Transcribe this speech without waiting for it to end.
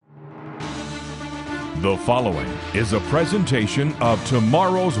The following is a presentation of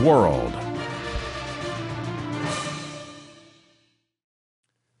Tomorrow's World.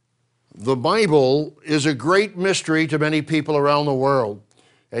 The Bible is a great mystery to many people around the world.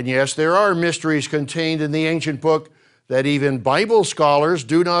 And yes, there are mysteries contained in the ancient book that even Bible scholars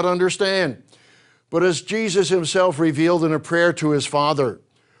do not understand. But as Jesus himself revealed in a prayer to his Father,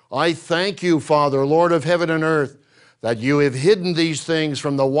 I thank you, Father, Lord of heaven and earth, that you have hidden these things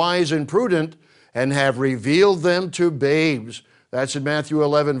from the wise and prudent and have revealed them to babes. That's in Matthew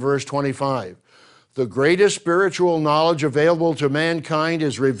 11, verse 25. The greatest spiritual knowledge available to mankind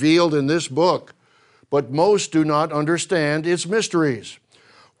is revealed in this book, but most do not understand its mysteries.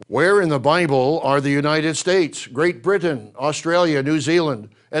 Where in the Bible are the United States, Great Britain, Australia, New Zealand,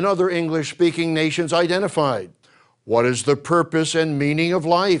 and other English-speaking nations identified? What is the purpose and meaning of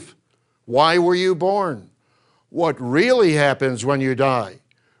life? Why were you born? What really happens when you die?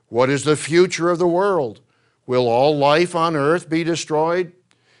 What is the future of the world? Will all life on earth be destroyed?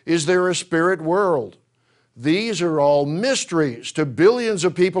 Is there a spirit world? These are all mysteries to billions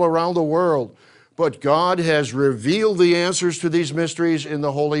of people around the world, but God has revealed the answers to these mysteries in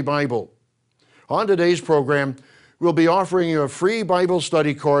the Holy Bible. On today's program, we'll be offering you a free Bible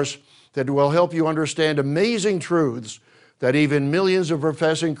study course that will help you understand amazing truths that even millions of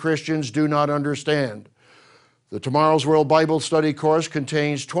professing Christians do not understand. The Tomorrow's World Bible Study course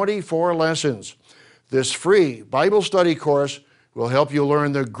contains 24 lessons. This free Bible study course will help you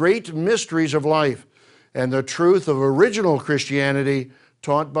learn the great mysteries of life and the truth of original Christianity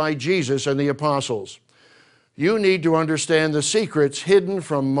taught by Jesus and the apostles. You need to understand the secrets hidden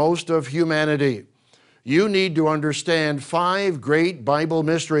from most of humanity. You need to understand 5 great Bible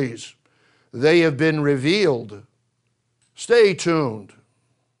mysteries. They have been revealed. Stay tuned.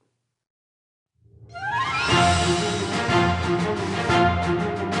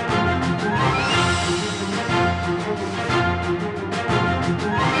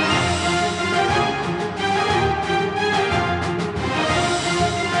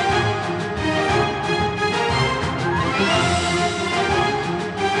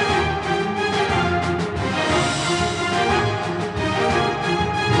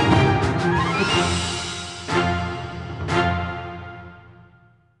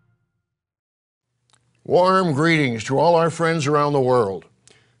 Warm greetings to all our friends around the world.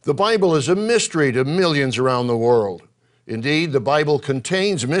 The Bible is a mystery to millions around the world. Indeed, the Bible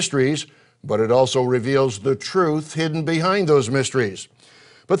contains mysteries, but it also reveals the truth hidden behind those mysteries.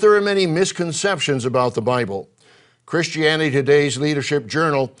 But there are many misconceptions about the Bible. Christianity Today's Leadership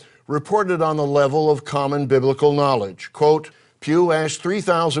Journal reported on the level of common biblical knowledge. Quote, Pew asked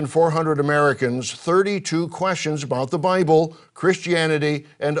 3,400 Americans 32 questions about the Bible, Christianity,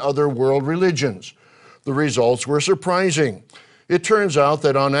 and other world religions. The results were surprising. It turns out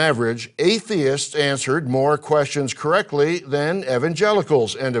that on average, atheists answered more questions correctly than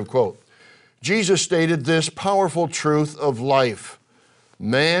evangelicals, end of quote. Jesus stated this powerful truth of life.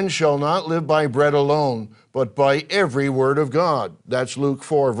 Man shall not live by bread alone, but by every word of God. That's Luke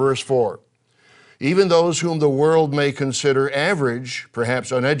 4, verse 4. Even those whom the world may consider average,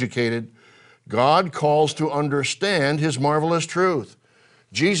 perhaps uneducated, God calls to understand his marvelous truth.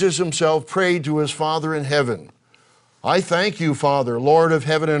 Jesus himself prayed to his Father in heaven, I thank you, Father, Lord of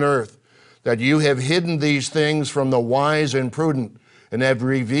heaven and earth, that you have hidden these things from the wise and prudent and have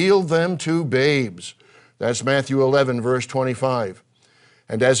revealed them to babes. That's Matthew 11, verse 25.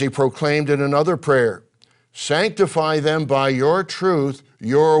 And as he proclaimed in another prayer, sanctify them by your truth,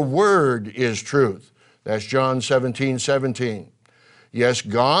 your word is truth. That's John 17, 17. Yes,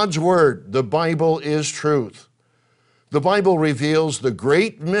 God's word, the Bible, is truth. The Bible reveals the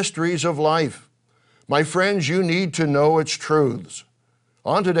great mysteries of life. My friends, you need to know its truths.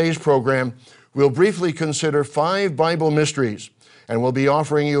 On today's program, we'll briefly consider 5 Bible mysteries, and we'll be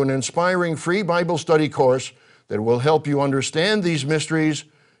offering you an inspiring free Bible study course that will help you understand these mysteries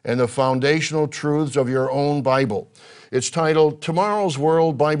and the foundational truths of your own Bible. It's titled Tomorrow's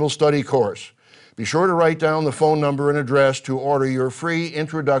World Bible Study Course. Be sure to write down the phone number and address to order your free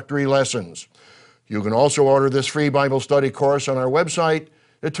introductory lessons. You can also order this free Bible study course on our website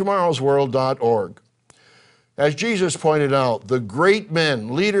at tomorrowsworld.org. As Jesus pointed out, the great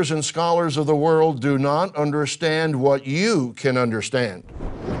men, leaders, and scholars of the world do not understand what you can understand.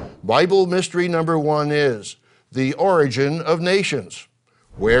 Bible mystery number 1 is the origin of nations.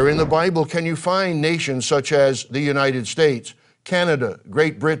 Where in the Bible can you find nations such as the United States, Canada,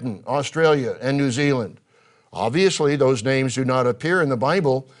 Great Britain, Australia, and New Zealand? Obviously, those names do not appear in the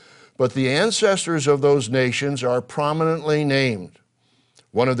Bible, but the ancestors of those nations are prominently named.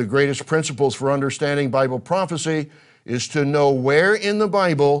 One of the greatest principles for understanding Bible prophecy is to know where in the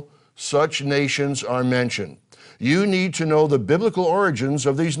Bible such nations are mentioned. You need to know the biblical origins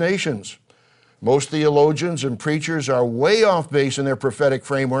of these nations. Most theologians and preachers are way off base in their prophetic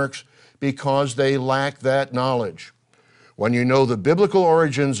frameworks because they lack that knowledge. When you know the biblical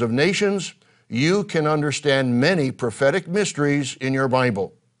origins of nations, you can understand many prophetic mysteries in your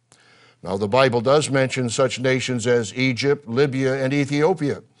Bible. Now, the Bible does mention such nations as Egypt, Libya, and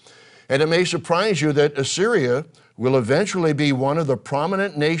Ethiopia. And it may surprise you that Assyria will eventually be one of the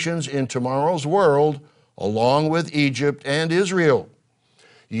prominent nations in tomorrow's world, along with Egypt and Israel.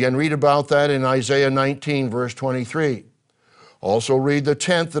 You can read about that in Isaiah 19, verse 23. Also read the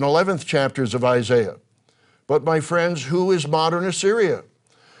 10th and 11th chapters of Isaiah. But my friends, who is modern Assyria?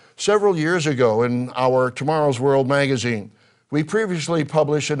 Several years ago in our Tomorrow's World magazine, we previously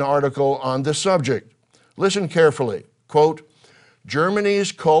published an article on this subject. Listen carefully. Quote,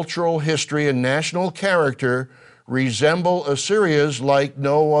 Germany's cultural history and national character resemble Assyria's like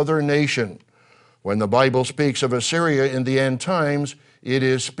no other nation. When the Bible speaks of Assyria in the end times, it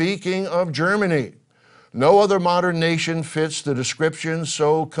is speaking of Germany. No other modern nation fits the description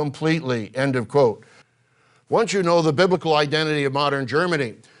so completely. End of quote. Once you know the biblical identity of modern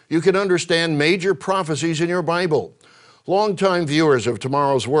Germany, you can understand major prophecies in your Bible. Longtime viewers of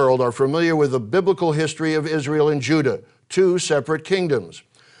Tomorrow's World are familiar with the biblical history of Israel and Judah, two separate kingdoms.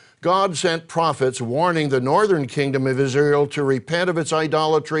 God sent prophets warning the northern kingdom of Israel to repent of its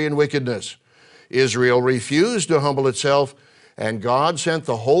idolatry and wickedness. Israel refused to humble itself, and God sent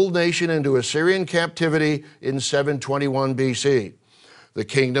the whole nation into Assyrian captivity in 721 BC. The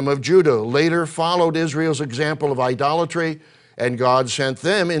kingdom of Judah later followed Israel's example of idolatry, and God sent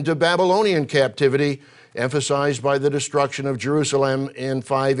them into Babylonian captivity, emphasized by the destruction of Jerusalem in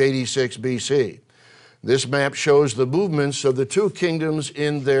 586 BC. This map shows the movements of the two kingdoms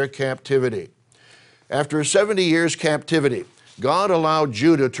in their captivity. After 70 years' captivity, God allowed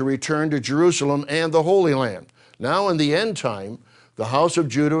Judah to return to Jerusalem and the Holy Land. Now in the end time, the house of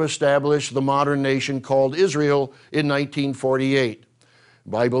Judah established the modern nation called Israel in 1948.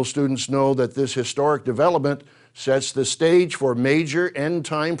 Bible students know that this historic development sets the stage for major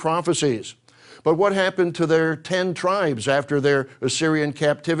end-time prophecies. But what happened to their 10 tribes after their Assyrian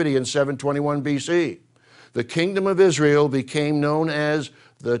captivity in 721 BC? The kingdom of Israel became known as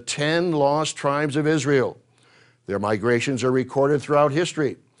the 10 lost tribes of Israel. Their migrations are recorded throughout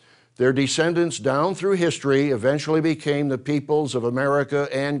history. Their descendants down through history eventually became the peoples of America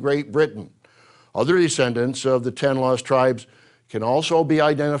and Great Britain. Other descendants of the 10 lost tribes can also be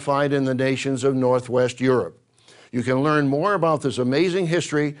identified in the nations of Northwest Europe. You can learn more about this amazing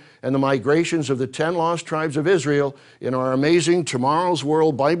history and the migrations of the 10 lost tribes of Israel in our amazing Tomorrow's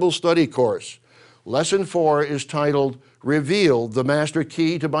World Bible Study course. Lesson 4 is titled, Reveal the Master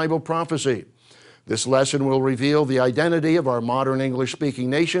Key to Bible Prophecy. This lesson will reveal the identity of our modern English-speaking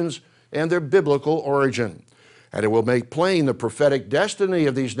nations and their biblical origin. And it will make plain the prophetic destiny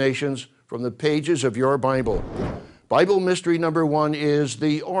of these nations from the pages of your Bible. Bible mystery number 1 is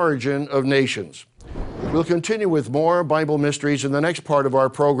the origin of nations. We'll continue with more Bible mysteries in the next part of our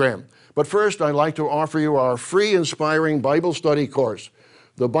program. But first, I'd like to offer you our free, inspiring Bible study course.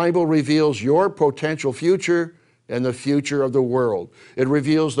 The Bible reveals your potential future and the future of the world. It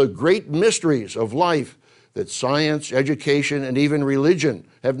reveals the great mysteries of life that science, education, and even religion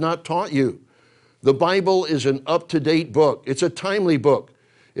have not taught you. The Bible is an up-to-date book. It's a timely book.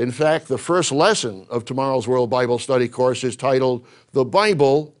 In fact, the first lesson of Tomorrow's World Bible Study course is titled, The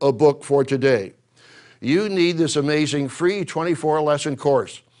Bible, a Book for Today. You need this amazing free 24-lesson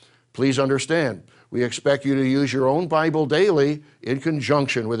course. Please understand, we expect you to use your own Bible daily in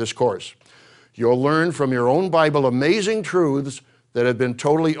conjunction with this course. You'll learn from your own Bible amazing truths that have been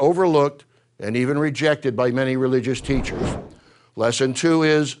totally overlooked and even rejected by many religious teachers. Lesson 2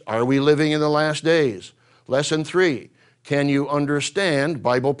 is, Are we living in the last days? Lesson 3, Can you understand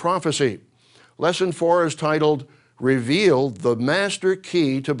Bible prophecy? Lesson 4 is titled, Reveal the Master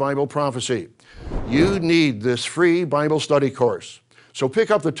Key to Bible Prophecy. You need this free Bible study course. So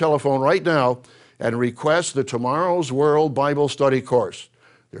pick up the telephone right now and request the Tomorrow's World Bible Study course.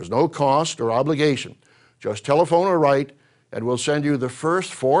 There's no cost or obligation. Just telephone or write, and we'll send you the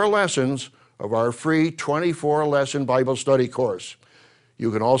first 4 lessons of our free 24-lesson Bible study course. You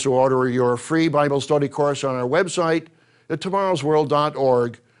can also order your free Bible study course on our website at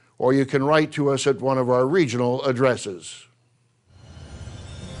tomorrowsworld.org, or you can write to us at one of our regional addresses.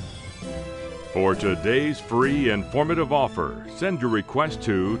 For today's free informative offer, send your request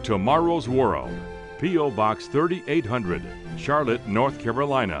to Tomorrow's World, P.O. Box 3800, Charlotte, North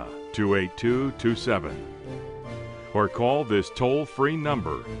Carolina, 28227. Or call this toll-free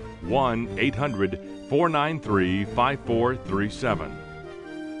number,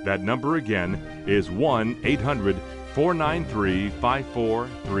 1-800-493-5437. That number again is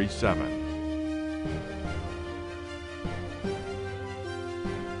 1-800-493-5437.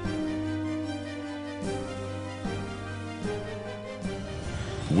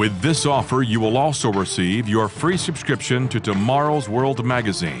 With this offer, you will also receive your free subscription to Tomorrow's World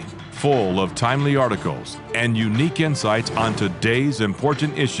magazine, full of timely articles and unique insights on today's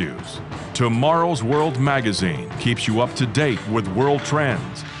important issues. Tomorrow's World magazine keeps you up to date with world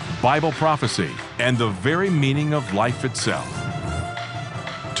trends, Bible prophecy, and the very meaning of life itself.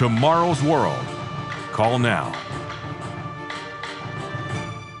 Tomorrow's World. Call now.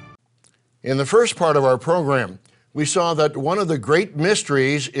 In the first part of our program, we saw that one of the great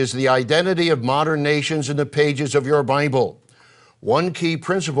mysteries is the identity of modern nations in the pages of your Bible. One key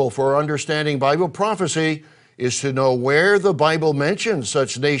principle for understanding Bible prophecy is to know where the Bible mentions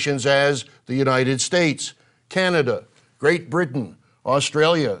such nations as the United States, Canada, Great Britain,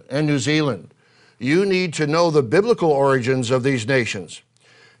 Australia, and New Zealand. You need to know the biblical origins of these nations.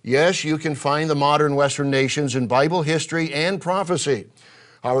 Yes, you can find the modern Western nations in Bible history and prophecy.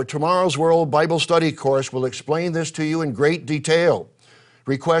 Our Tomorrow's World Bible Study course will explain this to you in great detail.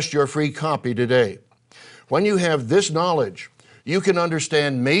 Request your free copy today. When you have this knowledge, you can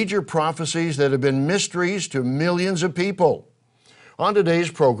understand major prophecies that have been mysteries to millions of people. On today's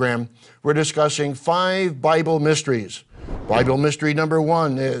program, we're discussing 5 Bible mysteries. Bible mystery number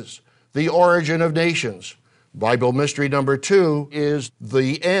 1 is the origin of nations. Bible mystery number 2 is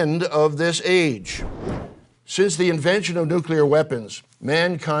the end of this age. Since the invention of nuclear weapons,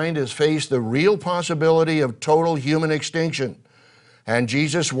 mankind has faced the real possibility of total human extinction. And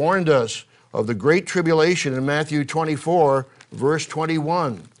Jesus warned us of the great tribulation in Matthew 24, verse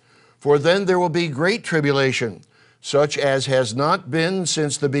 21. For then there will be great tribulation, such as has not been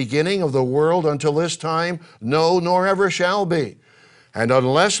since the beginning of the world until this time, no, nor ever shall be. And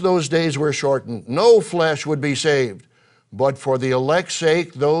unless those days were shortened, no flesh would be saved. But for the elect's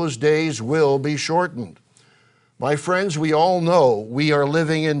sake, those days will be shortened. My friends, we all know we are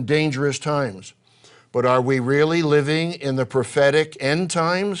living in dangerous times. But are we really living in the prophetic end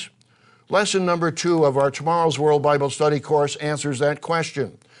times? Lesson number 2 of our Tomorrow's World Bible Study course answers that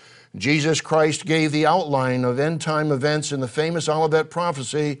question. Jesus Christ gave the outline of end-time events in the famous Olivet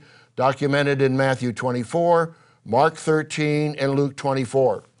prophecy documented in Matthew 24, Mark 13, and Luke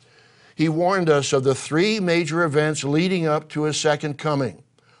 24. He warned us of the 3 major events leading up to his second coming.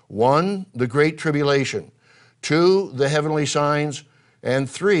 1, the Great Tribulation. 2, the heavenly signs. And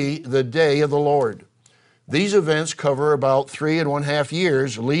 3, the day of the Lord. These events cover about 3.5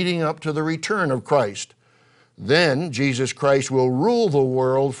 years leading up to the return of Christ. Then Jesus Christ will rule the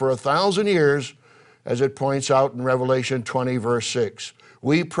world for 1,000 years, as it points out in Revelation 20, verse 6.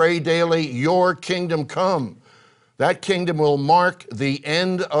 We pray daily, your kingdom come. That kingdom will mark the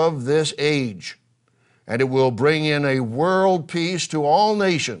end of this age, and it will bring in a world peace to all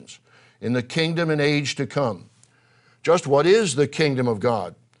nations in the kingdom and age to come. Just what is the kingdom of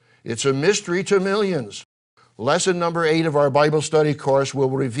God? It's a mystery to millions. Lesson number 8 of our Bible study course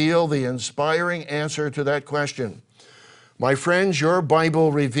will reveal the inspiring answer to that question. My friends, your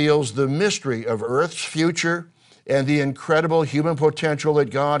Bible reveals the mystery of Earth's future and the incredible human potential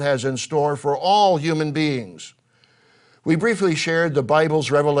that God has in store for all human beings. We briefly shared the Bible's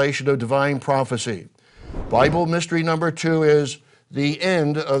revelation of divine prophecy. Bible mystery number 2 is the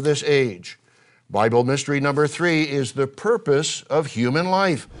end of this age. Bible mystery number 3 is the purpose of human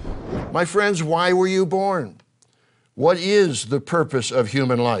life. My friends, why were you born? What is the purpose of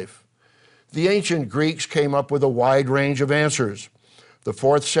human life? The ancient Greeks came up with a wide range of answers. The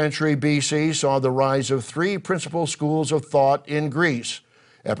 4th century BC saw the rise of 3 principal schools of thought in Greece: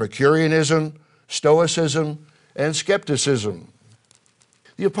 Epicureanism, Stoicism, and skepticism.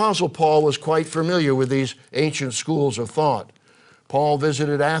 The Apostle Paul was quite familiar with these ancient schools of thought. Paul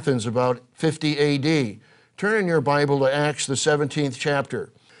visited Athens about 50 AD. Turn in your Bible to Acts, the 17th chapter.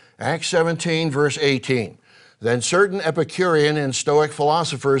 Acts 17, verse 18. Then certain Epicurean and Stoic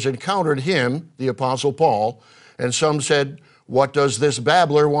philosophers encountered him, the Apostle Paul, and some said, "What does this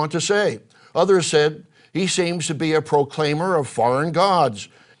babbler want to say?" Others said, "He seems to be a proclaimer of foreign gods,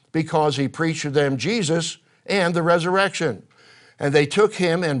 because he preached to them Jesus and the resurrection." And they took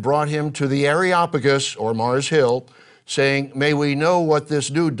him and brought him to the Areopagus, or Mars Hill, saying, "May we know what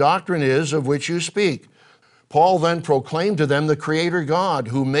this new doctrine is of which you speak." Paul then proclaimed to them the Creator God,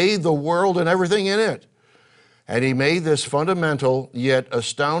 who made the world and everything in it. And he made this fundamental yet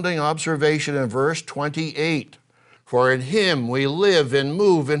astounding observation in verse 28. "For in him we live and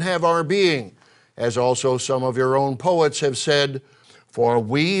move and have our being, as also some of your own poets have said, for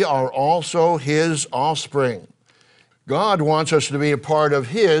we are also his offspring." God wants us to be a part of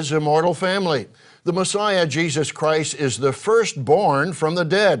His immortal family. The Messiah, Jesus Christ, is the firstborn from the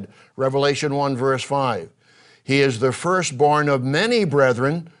dead, Revelation 1, verse 5. He is the firstborn of many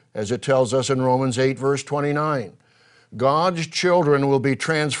brethren, as it tells us in Romans 8, verse 29. God's children will be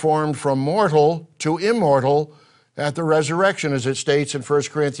transformed from mortal to immortal at the resurrection, as it states in 1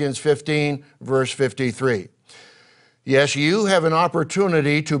 Corinthians 15, verse 53. Yes, you have an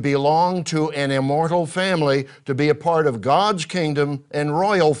opportunity to belong to an immortal family, to be a part of God's kingdom and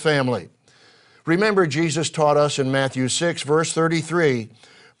royal family. Remember, Jesus taught us in Matthew 6, verse 33,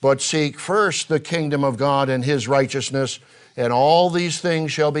 "But seek first the kingdom of God and His righteousness, and all these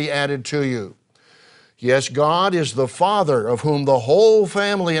things shall be added to you." Yes, God is the Father of whom the whole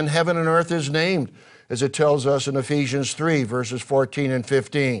family in heaven and earth is named, as it tells us in Ephesians 3, verses 14 and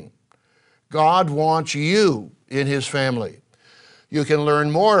 15. God wants you in His family. You can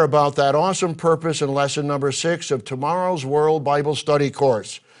learn more about that awesome purpose in lesson number 6 of tomorrow's World Bible Study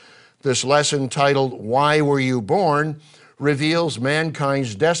course. This lesson, titled, "Why Were You Born?" reveals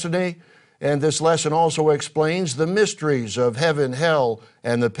mankind's destiny, and this lesson also explains the mysteries of heaven, hell,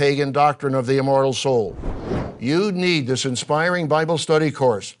 and the pagan doctrine of the immortal soul. You need this inspiring Bible study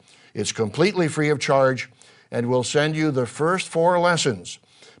course. It's completely free of charge, and we'll send you the first 4 lessons.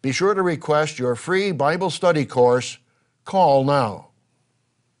 Be sure to request your free Bible study course. Call now.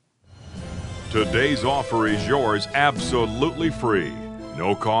 Today's offer is yours absolutely free.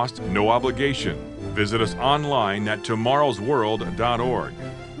 No cost, no obligation. Visit us online at tomorrowsworld.org.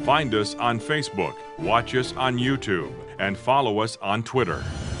 Find us on Facebook, watch us on YouTube, and follow us on Twitter.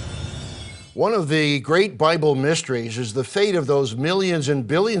 One of the great Bible mysteries is the fate of those millions and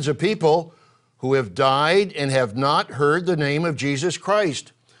billions of people who have died and have not heard the name of Jesus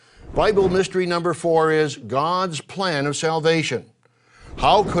Christ. Bible mystery number 4 is God's plan of salvation.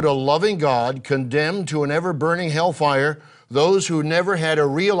 How could a loving God condemn to an ever-burning hellfire those who never had a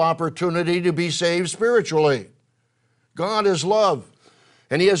real opportunity to be saved spiritually? God is love,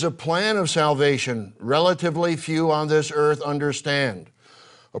 and He has a plan of salvation relatively few on this earth understand.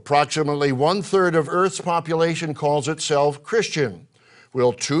 Approximately 1/3 of Earth's population calls itself Christian.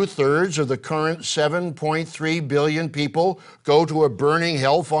 Will 2/3 of the current 7.3 billion people go to a burning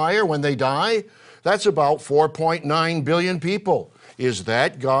hellfire when they die? That's about 4.9 billion people. Is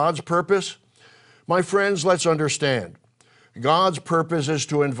that God's purpose? My friends, let's understand. God's purpose is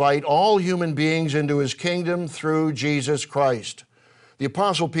to invite all human beings into His kingdom through Jesus Christ. The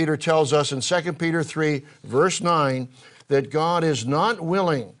Apostle Peter tells us in 2 Peter 3, verse 9, that God is not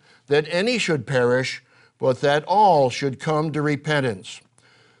willing that any should perish, but that all should come to repentance.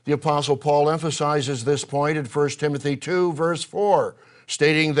 The Apostle Paul emphasizes this point in 1 Timothy 2, verse 4,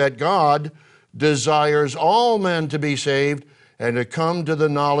 stating that God desires all men to be saved and to come to the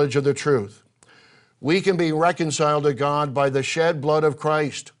knowledge of the truth. We can be reconciled to God by the shed blood of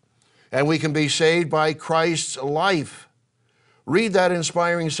Christ, and we can be saved by Christ's life. Read that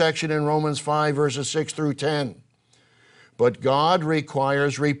inspiring section in Romans 5, verses 6 through 10. But God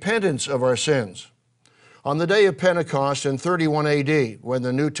requires repentance of our sins. On the day of Pentecost in 31 AD, when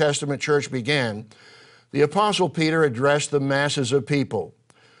the New Testament church began, the Apostle Peter addressed the masses of people.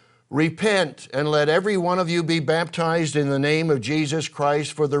 "Repent, and let every one of you be baptized in the name of Jesus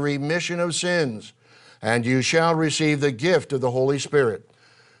Christ for the remission of sins, and you shall receive the gift of the Holy Spirit."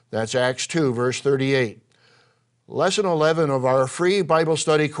 That's Acts 2, verse 38. Lesson 11 of our free Bible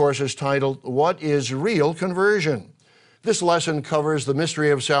study course is titled, "What is Real Conversion?" This lesson covers the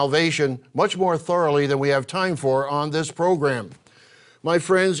mystery of salvation much more thoroughly than we have time for on this program. My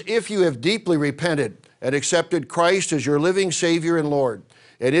friends, if you have deeply repented and accepted Christ as your living Savior and Lord,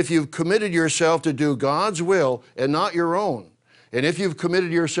 and if you've committed yourself to do God's will and not your own, and if you've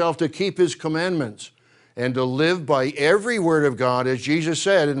committed yourself to keep His commandments and to live by every word of God, as Jesus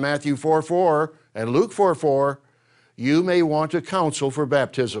said in Matthew 4:4 and Luke 4:4, you may want to counsel for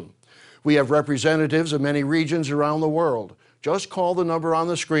baptism. We have representatives of many regions around the world. Just call the number on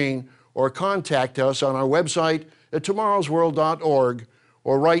the screen or contact us on our website at tomorrowsworld.org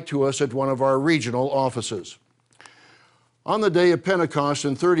or write to us at one of our regional offices. On the day of Pentecost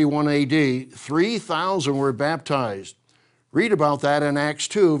in 31 AD, 3,000 were baptized. Read about that in Acts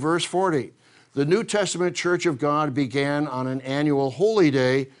 2, verse 40. The New Testament Church of God began on an annual holy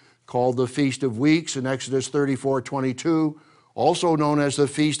day called the Feast of Weeks in Exodus 34:22, also known as the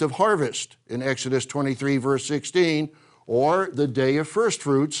Feast of Harvest in Exodus 23, verse 16, or the Day of First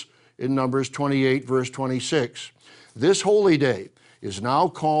Fruits in Numbers 28, verse 26. This holy day is now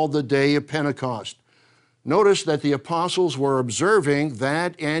called the Day of Pentecost. Notice that the apostles were observing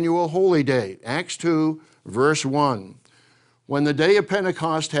that annual holy day, Acts 2, verse 1. When the day of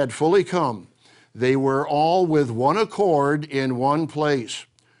Pentecost had fully come, They were all with one accord in one place.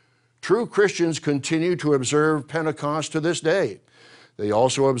 True Christians continue to observe Pentecost to this day. They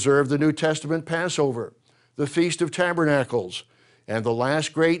also observe the New Testament Passover, the Feast of Tabernacles, and the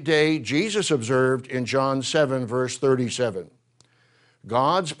last great day Jesus observed in John 7, verse 37.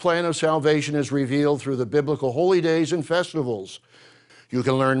 God's plan of salvation is revealed through the biblical holy days and festivals. You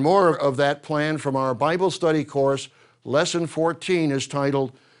can learn more of that plan from our Bible study course. Lesson 14 is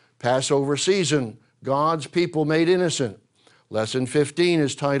titled Passover Season, God's People Made Innocent. Lesson 15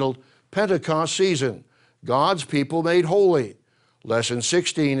 is titled Pentecost Season, God's People Made Holy. Lesson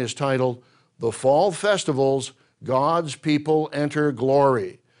 16 is titled The Fall Festivals, God's People Enter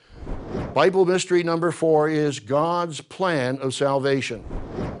Glory. Bible mystery number 4 is God's plan of salvation.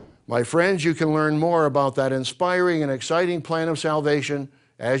 My friends, you can learn more about that inspiring and exciting plan of salvation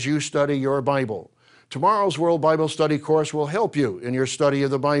as you study your Bible. Tomorrow's World Bible Study course will help you in your study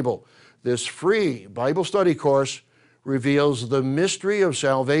of the Bible. This free Bible study course reveals the mystery of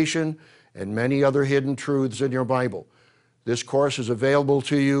salvation and many other hidden truths in your Bible. This course is available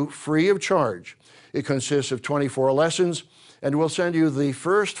to you free of charge. It consists of 24 lessons and will send you the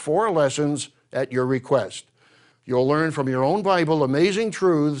first 4 lessons at your request. You'll learn from your own Bible amazing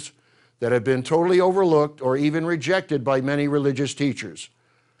truths that have been totally overlooked or even rejected by many religious teachers.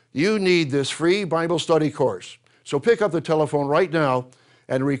 You need this free Bible study course. So pick up the telephone right now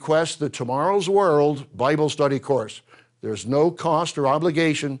and request the Tomorrow's World Bible study course. There's no cost or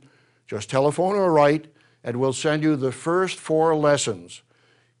obligation. Just telephone or write, and we'll send you the first 4 lessons.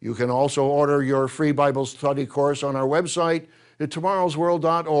 You can also order your free Bible study course on our website at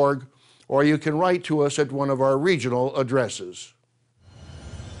tomorrowsworld.org, or you can write to us at one of our regional addresses.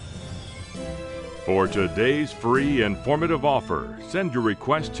 For today's free informative offer, send your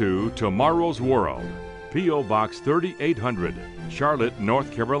request to Tomorrow's World, P.O. Box 3800, Charlotte,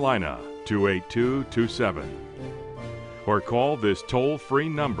 North Carolina, 28227. Or call this toll-free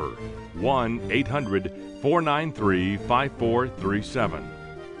number,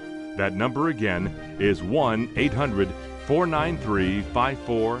 1-800-493-5437. That number again is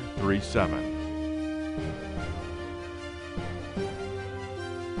 1-800-493-5437.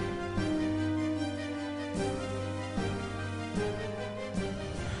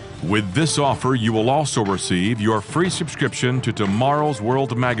 With this offer, you will also receive your free subscription to Tomorrow's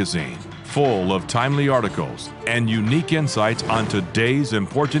World magazine, full of timely articles and unique insights on today's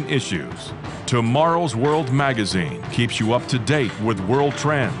important issues. Tomorrow's World magazine keeps you up to date with world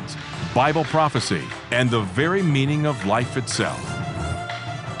trends, Bible prophecy, and the very meaning of life itself.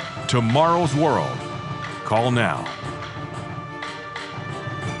 Tomorrow's World. Call now.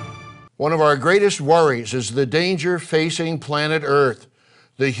 One of our greatest worries is the danger facing planet Earth.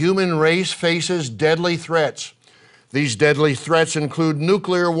 The human race faces deadly threats. These deadly threats include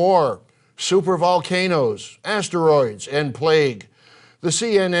nuclear war, supervolcanoes, asteroids, and plague. The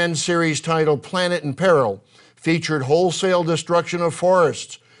CNN series titled Planet in Peril featured wholesale destruction of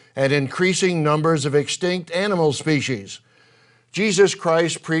forests and increasing numbers of extinct animal species. Jesus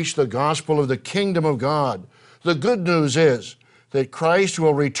Christ preached the gospel of the kingdom of God. The good news is that Christ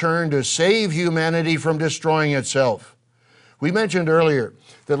will return to save humanity from destroying itself. We mentioned earlier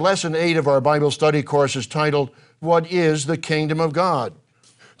that Lesson 8 of our Bible study course is titled, What is the Kingdom of God?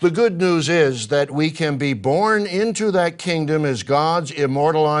 The good news is that we can be born into that kingdom as God's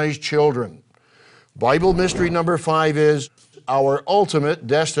immortalized children. Bible mystery number 5 is our ultimate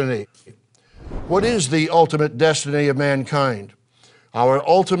destiny. What is the ultimate destiny of mankind? Our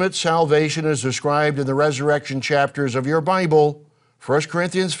ultimate salvation is described in the resurrection chapters of your Bible, 1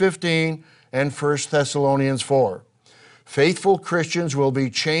 Corinthians 15 and 1 Thessalonians 4. Faithful Christians will be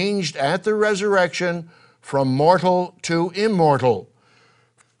changed at the resurrection from mortal to immortal.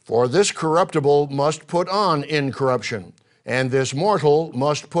 For this corruptible must put on incorruption, and this mortal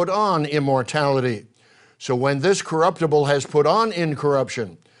must put on immortality. So when this corruptible has put on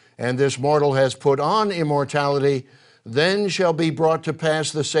incorruption, and this mortal has put on immortality, then shall be brought to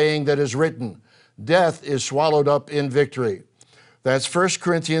pass the saying that is written, Death is swallowed up in victory. That's 1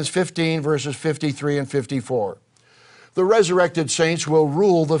 Corinthians 15, verses 53 and 54. The resurrected saints will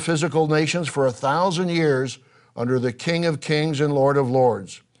rule the physical nations for 1,000 years under the King of Kings and Lord of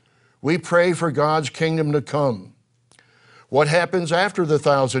Lords. We pray for God's kingdom to come. What happens after the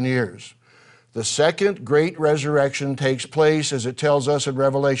 1,000 years? The second great resurrection takes place, as it tells us in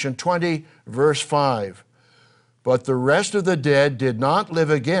Revelation 20, verse 5. But the rest of the dead did not live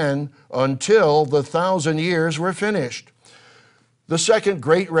again until the 1,000 years were finished. The second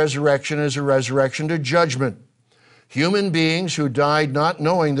great resurrection is a resurrection to judgment. Human beings who died not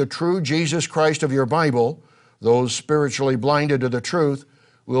knowing the true Jesus Christ of your Bible, those spiritually blinded to the truth,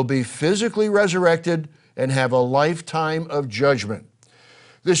 will be physically resurrected and have a lifetime of judgment.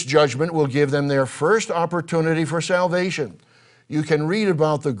 This judgment will give them their first opportunity for salvation. You can read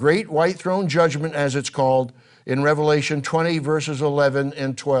about the great white throne judgment, as it's called, in Revelation 20, verses 11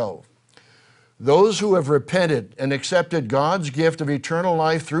 and 12. Those who have repented and accepted God's gift of eternal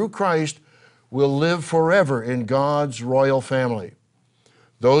life through Christ will live forever in God's royal family.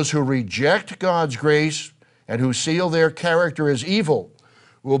 Those who reject God's grace and who seal their character as evil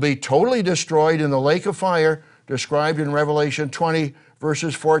will be totally destroyed in the lake of fire described in Revelation 20,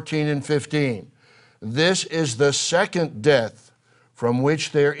 verses 14 and 15. This is the second death from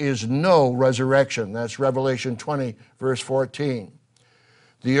which there is no resurrection. That's Revelation 20, verse 14.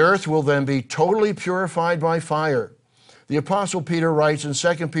 The earth will then be totally purified by fire. The Apostle Peter writes in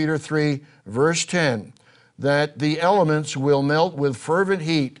 2 Peter 3, verse 10, that the elements will melt with fervent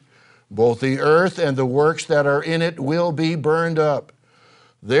heat. Both the earth and the works that are in it will be burned up.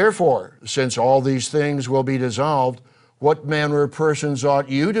 Therefore, since all these things will be dissolved, what manner of persons ought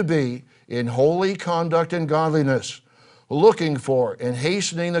you to be in holy conduct and godliness, looking for and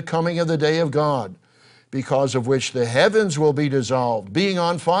hastening the coming of the day of God, because of which the heavens will be dissolved, being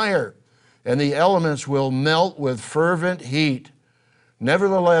on fire, and the elements will melt with fervent heat.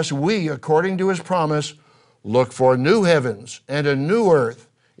 Nevertheless, we, according to his promise, look for new heavens and a new earth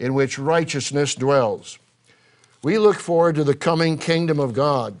in which righteousness dwells. We look forward to the coming kingdom of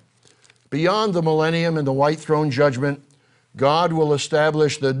God. Beyond the millennium and the white throne judgment, God will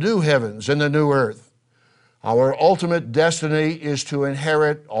establish the new heavens and the new earth. Our ultimate destiny is to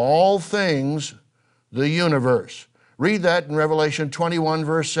inherit all things, the universe. Read that in Revelation 21,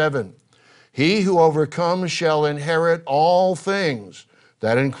 verse 7. He who overcomes shall inherit all things.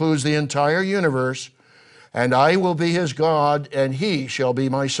 That includes the entire universe. And I will be his God, and he shall be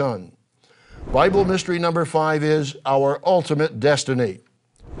my son. Bible mystery number 5 is our ultimate destiny.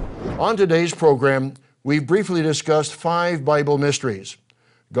 On today's program, we've briefly discussed 5 Bible mysteries.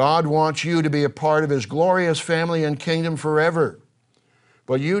 God wants you to be a part of his glorious family and kingdom forever.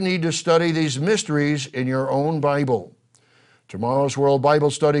 But you need to study these mysteries in your own Bible. Tomorrow's World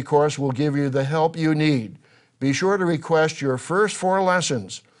Bible Study course will give you the help you need. Be sure to request your first 4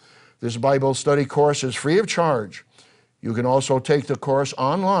 lessons. This Bible study course is free of charge. You can also take the course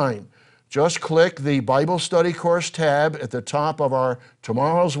online. Just click the Bible Study Course tab at the top of our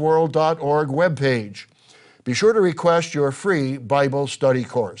tomorrowsworld.org webpage. Be sure to request your free Bible study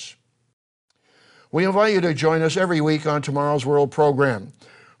course. We invite you to join us every week on Tomorrow's World program.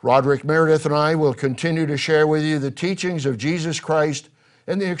 Roderick Meredith and I will continue to share with you the teachings of Jesus Christ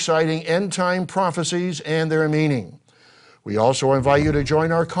and the exciting end-time prophecies and their meaning. We also invite you to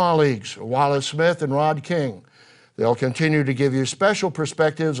join our colleagues, Wallace Smith and Rod King. They'll continue to give you special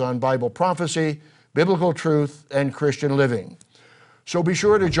perspectives on Bible prophecy, biblical truth, and Christian living. So be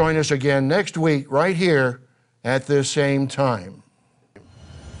sure to join us again next week right here at this same time.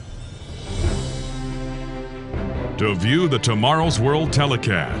 To view the Tomorrow's World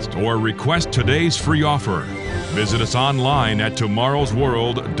telecast or request today's free offer, visit us online at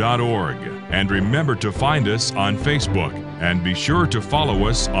tomorrowsworld.org. And remember to find us on Facebook and be sure to follow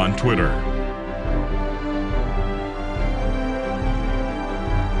us on Twitter.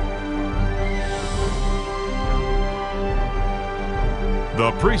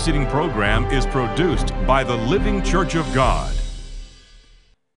 The preceding program is produced by the Living Church of God.